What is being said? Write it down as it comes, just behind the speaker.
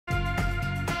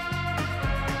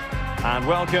And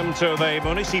welcome to the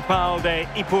Municipal de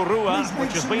Ipurua,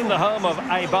 which has been the home of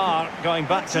Eibar going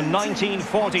back to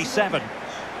 1947.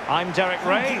 I'm Derek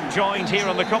Ray, joined here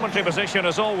in the commentary position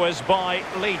as always by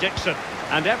Lee Dixon.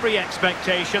 And every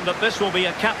expectation that this will be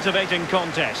a captivating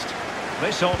contest.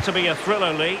 This ought to be a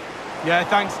thriller, Lee. Yeah,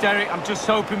 thanks, Derek. I'm just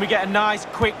hoping we get a nice,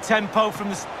 quick tempo from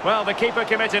the... Well, the keeper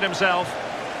committed himself.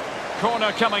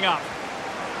 Corner coming up.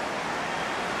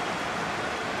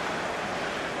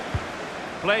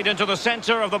 Played into the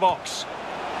centre of the box.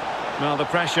 Well, the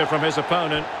pressure from his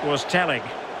opponent was telling.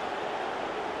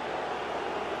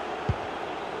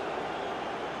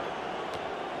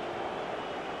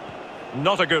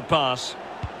 Not a good pass.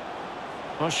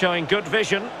 Well, showing good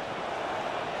vision.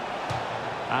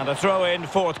 And a throw-in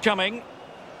forthcoming.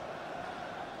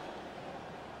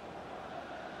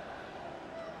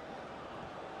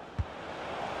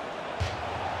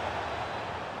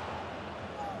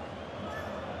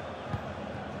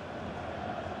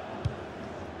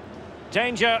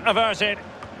 Danger averted.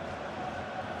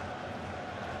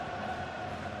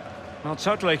 Well,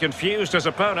 totally confused his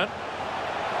opponent.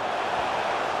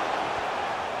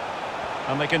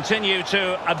 And they continue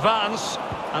to advance,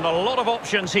 and a lot of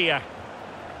options here.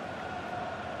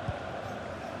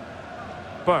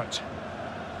 Bert.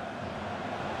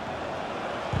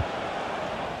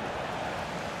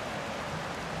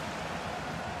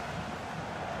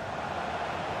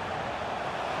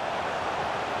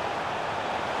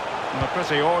 A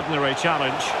pretty ordinary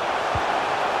challenge.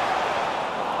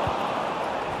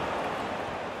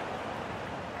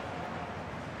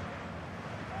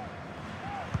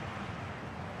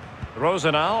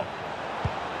 Rosenau.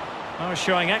 Oh,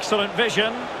 showing excellent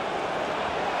vision.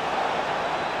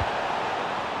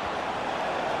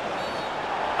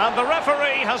 And the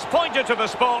referee has pointed to the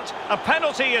spot. A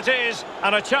penalty it is,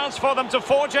 and a chance for them to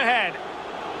forge ahead.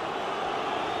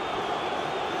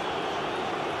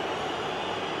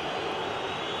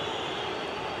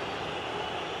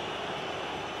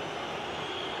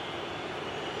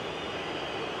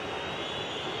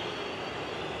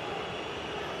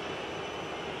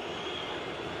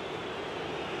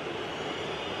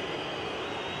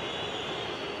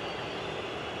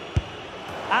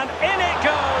 And in it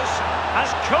goes, as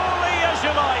coolly as you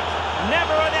like.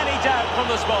 Never in any doubt from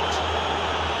the spot.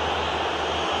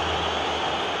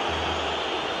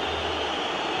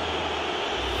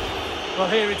 Well,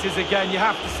 here it is again. You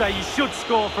have to say you should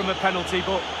score from a penalty,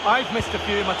 but I've missed a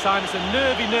few in my time. It's a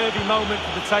nervy moment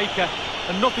for the taker,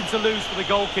 and nothing to lose for the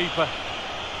goalkeeper.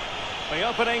 The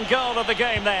opening goal of the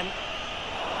game then.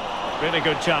 Really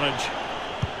good challenge.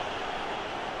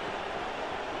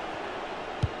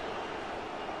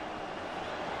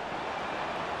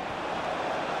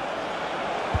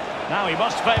 Now he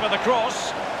must favour the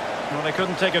cross. Well, they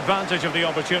couldn't take advantage of the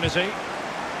opportunity.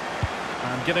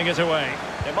 And giving it away.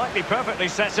 It might be perfectly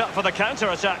set up for the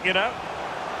counter-attack, you know.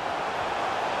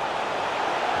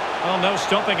 Oh, no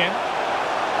stopping him.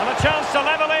 And a chance to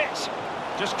level it.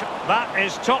 That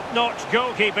is top-notch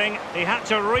goalkeeping. He had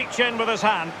to reach in with his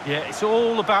hand. Yeah, it's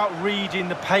all about reading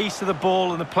the pace of the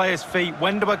ball and the player's feet.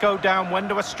 When do I go down? When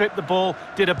do I strip the ball?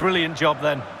 Did a brilliant job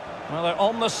then. Well, they're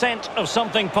on the scent of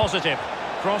something positive.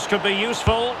 Cross could be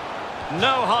useful.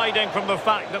 No hiding from the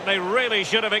fact that they really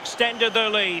should have extended their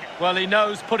lead. Well, he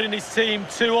knows putting his team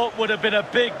 2 up would have been a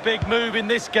big move in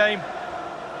this game.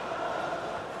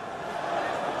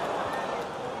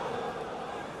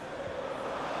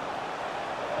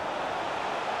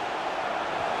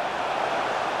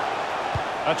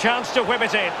 A chance to whip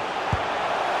it in.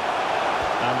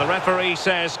 And the referee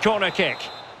says corner kick.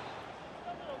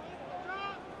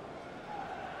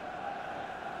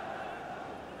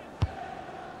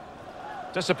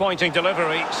 Disappointing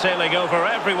delivery, sailing over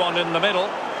everyone in the middle.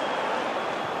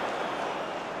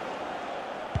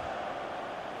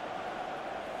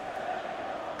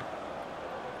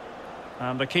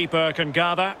 And the keeper can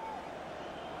gather.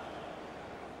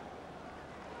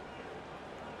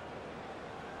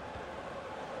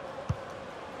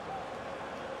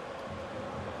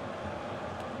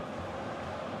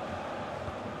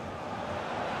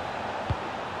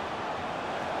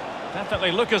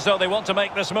 Definitely look as though they want to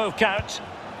make this move count.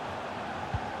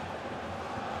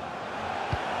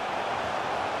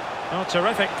 Oh,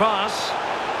 terrific pass.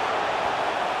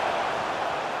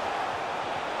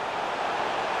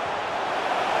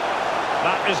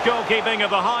 That is goalkeeping of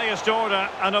the highest order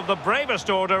and of the bravest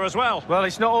order as well. Well,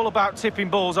 it's not all about tipping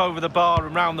balls over the bar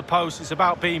and round the post. It's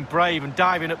about being brave and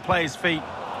diving at players' feet.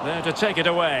 There to take it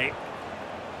away.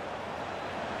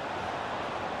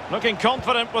 Looking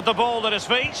confident with the ball at his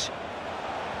feet.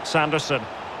 Sanderson.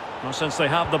 Well, since they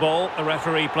have the ball, the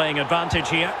referee playing advantage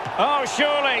here. Oh,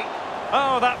 surely.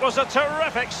 Oh, that was a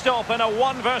terrific stop in a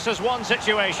 1-versus-1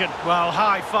 situation. Well,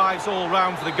 high fives all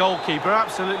round for the goalkeeper.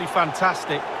 Absolutely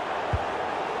fantastic.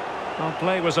 Well,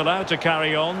 play was allowed to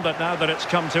carry on, but now that it's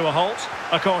come to a halt,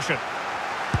 a caution.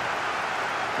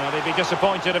 Well, he'd be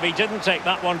disappointed if he didn't take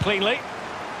that one cleanly.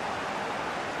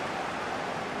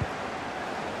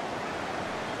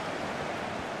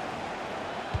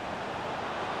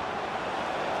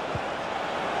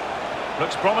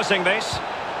 Looks promising, this.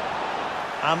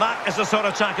 And that is the sort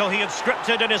of tackle he had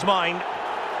scripted in his mind.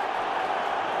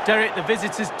 Derek, the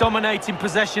visitors dominating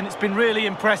possession. It's been really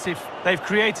impressive. They've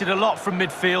created a lot from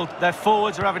midfield. Their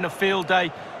forwards are having a field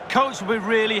day. Coach will be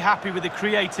really happy with the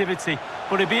creativity,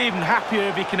 but he'll be even happier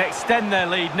if he can extend their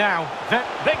lead now.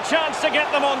 Big chance to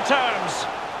get them on terms.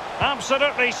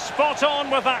 Absolutely spot on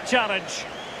with that challenge.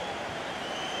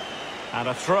 And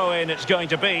a throw-in it's going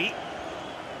to be.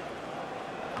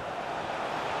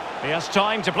 He has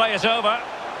time to play it over.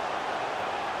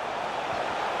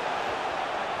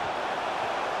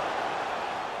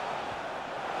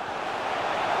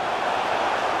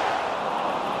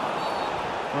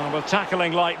 Well, with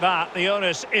tackling like that, the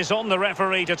onus is on the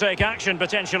referee to take action,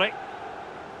 potentially.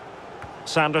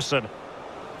 Sanderson.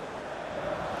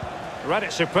 Read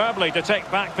it superbly to take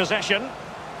back possession.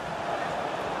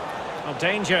 A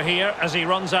danger here as he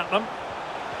runs at them.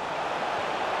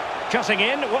 Cutting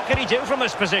in, what can he do from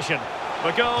this position?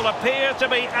 The goal appeared to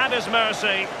be at his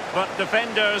mercy, but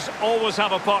defenders always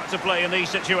have a part to play in these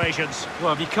situations.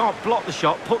 Well, if you can't block the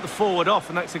shot, put the forward off,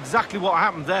 and that's exactly what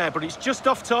happened there, but it's just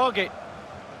off target.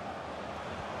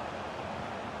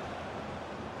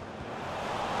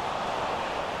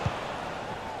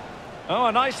 Oh,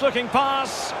 a nice-looking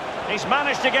pass. He's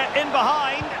managed to get in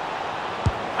behind.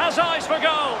 Has eyes for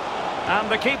goal.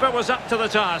 And the keeper was up to the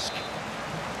task.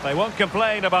 They won't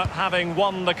complain about having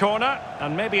won the corner,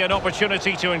 and maybe an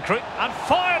opportunity to increase. And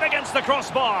fired against the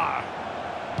crossbar.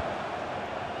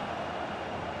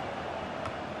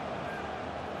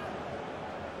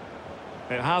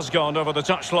 It has gone over the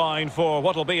touchline for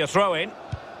what will be a throw-in.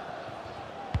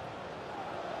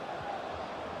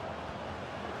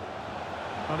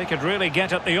 Well, he could really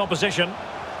get at the opposition.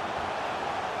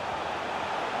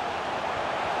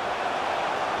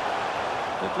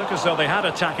 It looked as though they had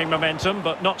attacking momentum,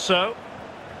 but not so.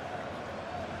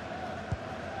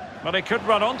 But he could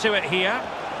run onto it here.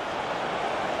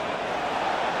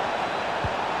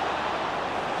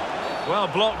 Well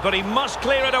blocked, but he must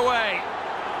clear it away.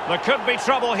 There could be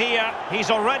trouble here.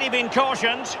 He's already been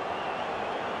cautioned.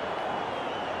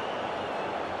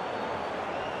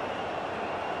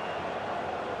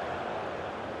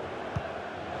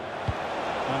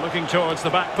 And looking towards the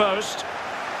back post.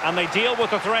 And they deal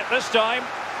with the threat this time.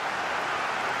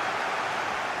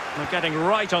 They're getting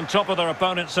right on top of their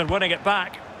opponents and winning it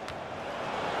back.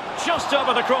 Just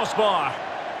over the crossbar.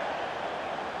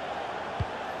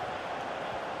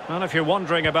 Well, if you're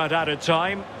wondering about added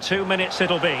time, 2 minutes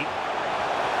it'll be.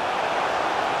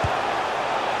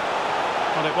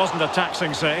 Well, it wasn't a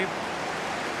taxing save.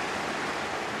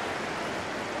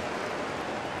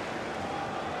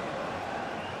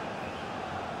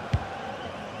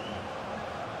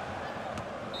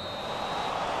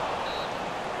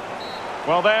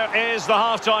 Well, there is the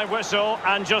half-time whistle,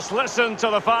 and just listen to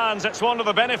the fans. It's one of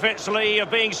the benefits, Lee, of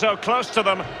being so close to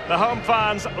them. The home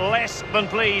fans less than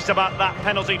pleased about that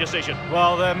penalty decision.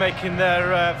 Well, they're making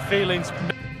their feelings...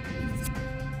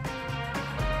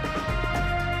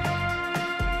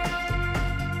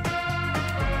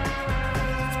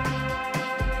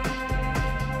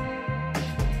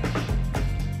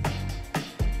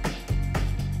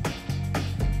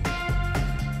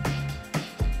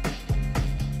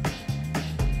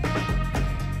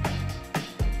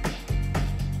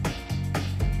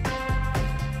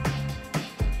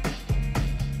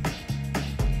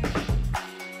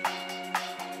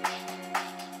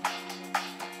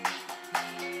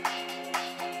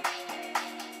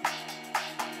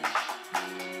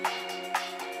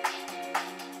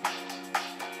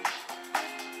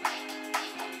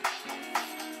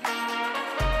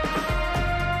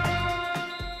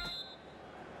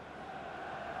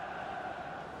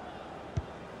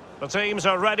 The teams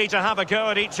are ready to have a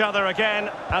go at each other again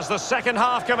as the second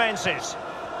half commences.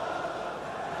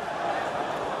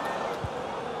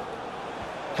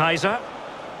 Kaiser.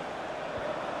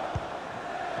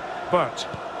 Burt.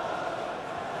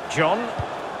 John.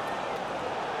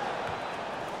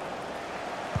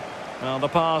 Well, the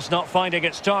pass not finding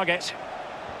its target.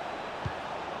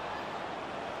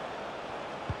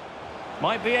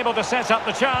 Might be able to set up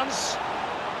the chance.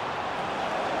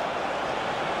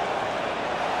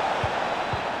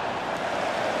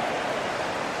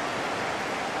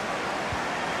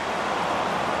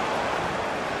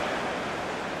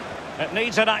 It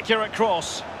needs an accurate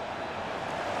cross.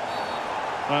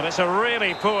 Well, it's a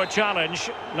really poor challenge.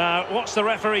 Now, what's the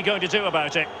referee going to do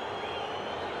about it?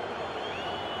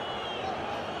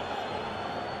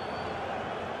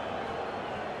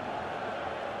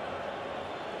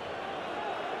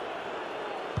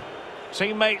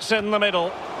 Teammates in the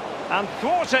middle. And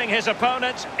thwarting his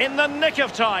opponent in the nick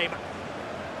of time.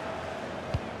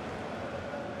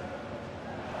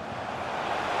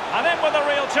 And in with a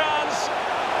real chance.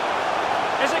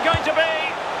 Is it going to be?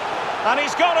 And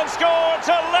he's gone and scored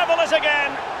to level it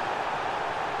again.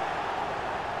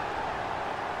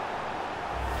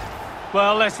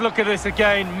 Well, let's look at this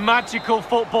again. Magical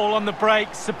football on the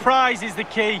break. Surprise is the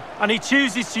key. And he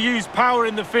chooses to use power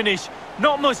in the finish.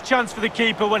 Not much chance for the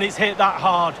keeper when it's hit that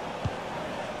hard.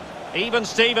 Even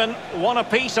Steven, one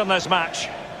apiece on this match.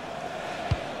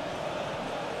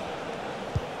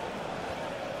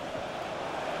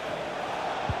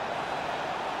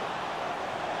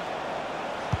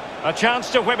 A chance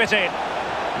to whip it in.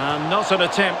 And not an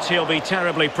attempt he'll be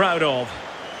terribly proud of.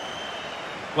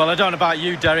 Well, I don't know about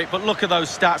you, Derek, but look at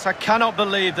those stats. I cannot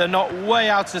believe they're not way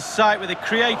out of sight with the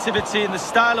creativity and the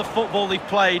style of football they've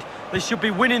played. They should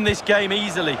be winning this game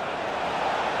easily.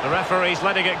 The referee's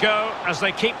letting it go as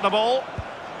they keep the ball.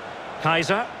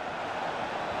 Kaiser.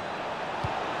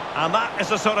 And that is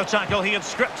the sort of tackle he had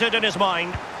scripted in his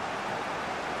mind.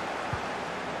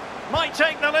 Might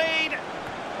take the lead.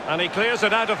 And he clears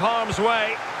it out of harm's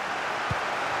way.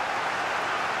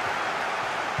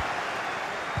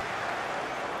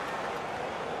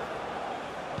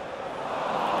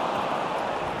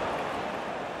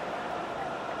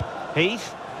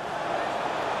 Heath.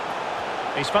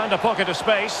 He's found a pocket of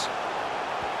space.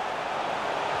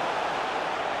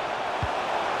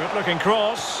 Good looking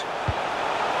cross.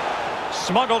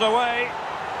 Smuggled away.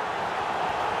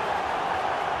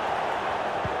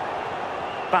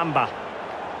 Bamba.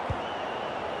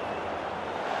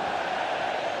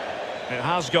 It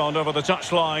has gone over the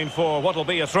touchline for what will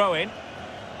be a throw-in.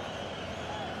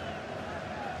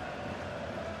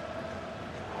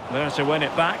 There to win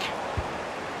it back.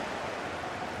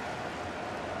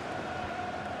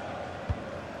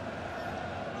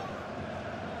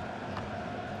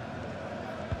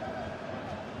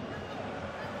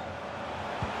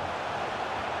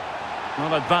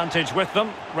 Well, advantage with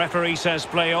them. Referee says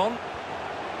play on.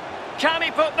 Can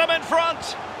he put them in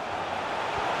front?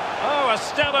 Oh, a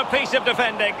stellar piece of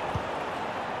defending.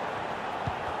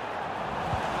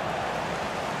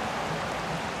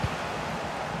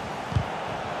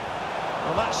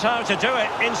 Well, that's how to do it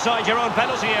inside your own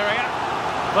penalty area.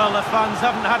 Well, the fans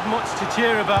haven't had much to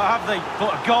cheer about, have they?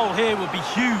 But a goal here would be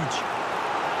huge.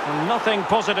 And nothing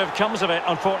positive comes of it,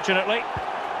 unfortunately.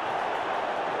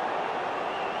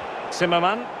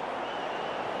 Zimmerman.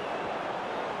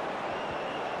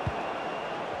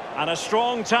 And a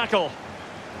strong tackle.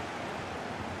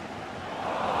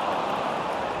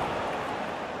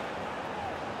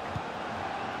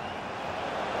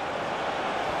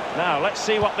 Now, let's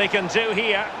see what they can do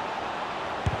here.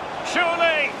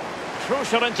 Surely!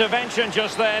 Crucial intervention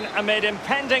just then amid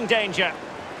impending danger.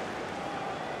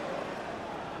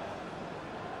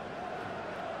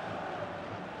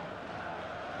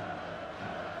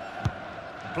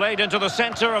 Played into the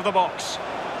centre of the box.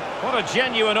 What a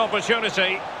genuine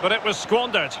opportunity, but it was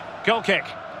squandered. Goal kick.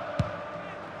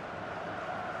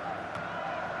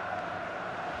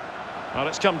 Well,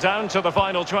 it's come down to the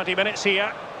final 20 minutes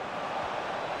here.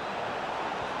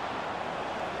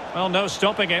 Well, no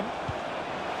stopping him.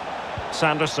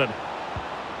 Sanderson.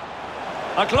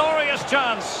 A glorious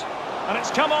chance. And it's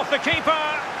come off the keeper.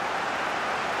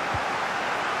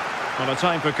 Well, a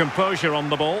time for composure on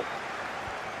the ball.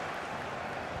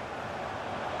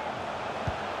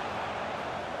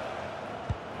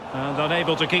 And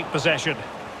unable to keep possession.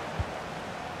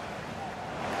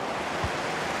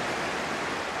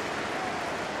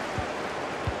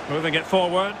 Moving it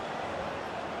forward.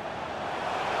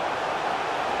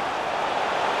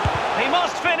 He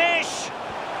must finish!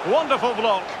 Wonderful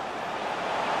block.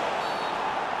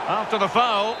 After the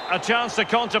foul, a chance to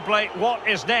contemplate what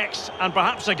is next, and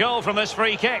perhaps a goal from this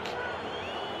free kick.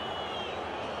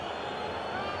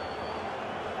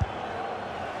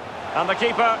 And the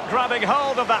keeper grabbing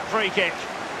hold of that free kick.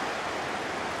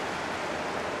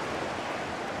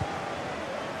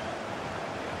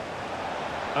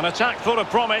 An attack full of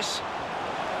promise.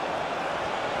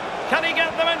 Can he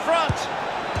get them in front?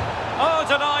 Oh,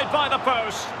 denied by the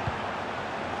post.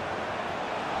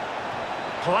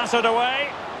 Clattered away.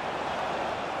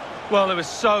 Well, it was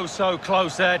so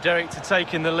close there, Derek, to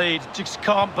taking the lead. Just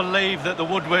can't believe that the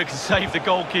woodwork has saved the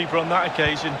goalkeeper on that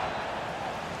occasion.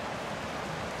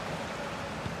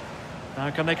 Now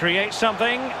can they create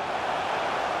something?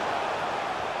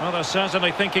 Well, they're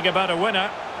certainly thinking about a winner.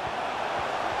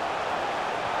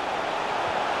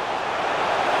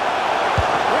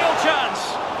 Real chance.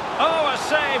 Oh, a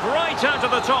save right out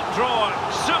of the top drawer.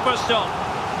 Super stop.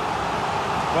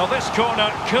 Well, this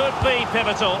corner could be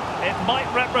pivotal. It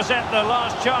might represent the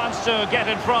last chance to get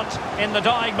in front in the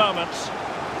dying moments.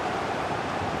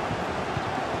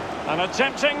 And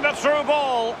attempting the through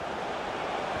ball.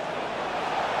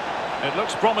 It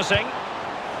looks promising.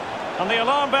 And the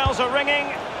alarm bells are ringing.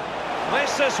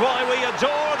 This is why we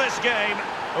adore this game.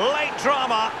 Late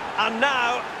drama, and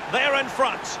now they're in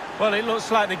front. Well, it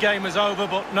looks like the game is over,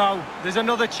 but no, there's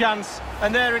another chance.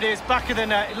 And there it is, back of the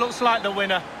net. It looks like the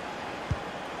winner.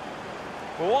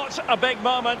 What a big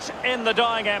moment in the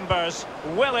dying embers.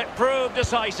 Will it prove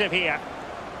decisive here?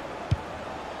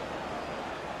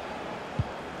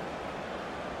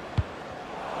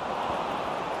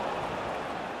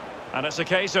 And it's a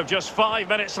case of just 5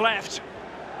 minutes left.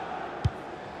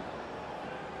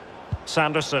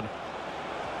 Sanderson.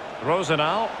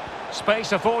 Rosenau.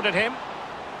 Space afforded him.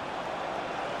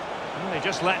 And he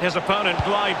just let his opponent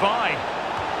glide by.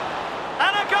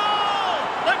 And a goal!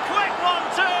 The quick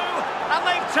 1-2! And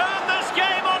they've turned this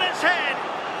game on its head.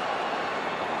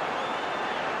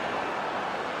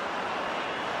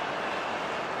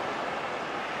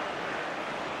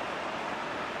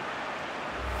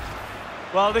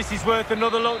 Well, this is worth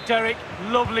another look, Derek.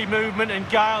 Lovely movement and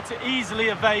guile to easily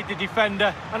evade the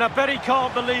defender. And I bet he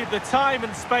can't believe the time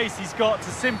and space he's got to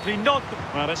simply nod the...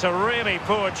 Well, it's a really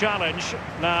poor challenge.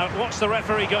 Now, what's the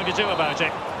referee going to do about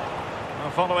it?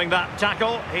 Well, following that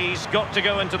tackle, he's got to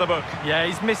go into the book. Yeah,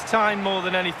 he's mistimed more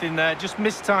than anything there. Just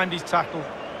mistimed his tackle.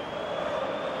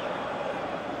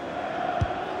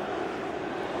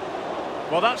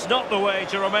 Well, that's not the way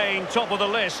to remain top of the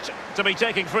list, to be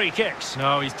taking free kicks.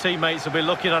 No, his teammates will be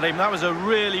looking at him. That was a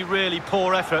really, really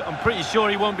poor effort. I'm pretty sure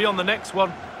he won't be on the next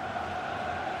one.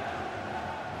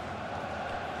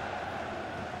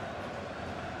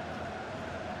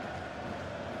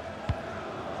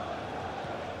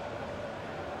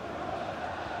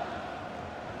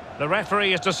 The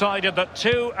referee has decided that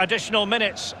 2 additional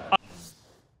minutes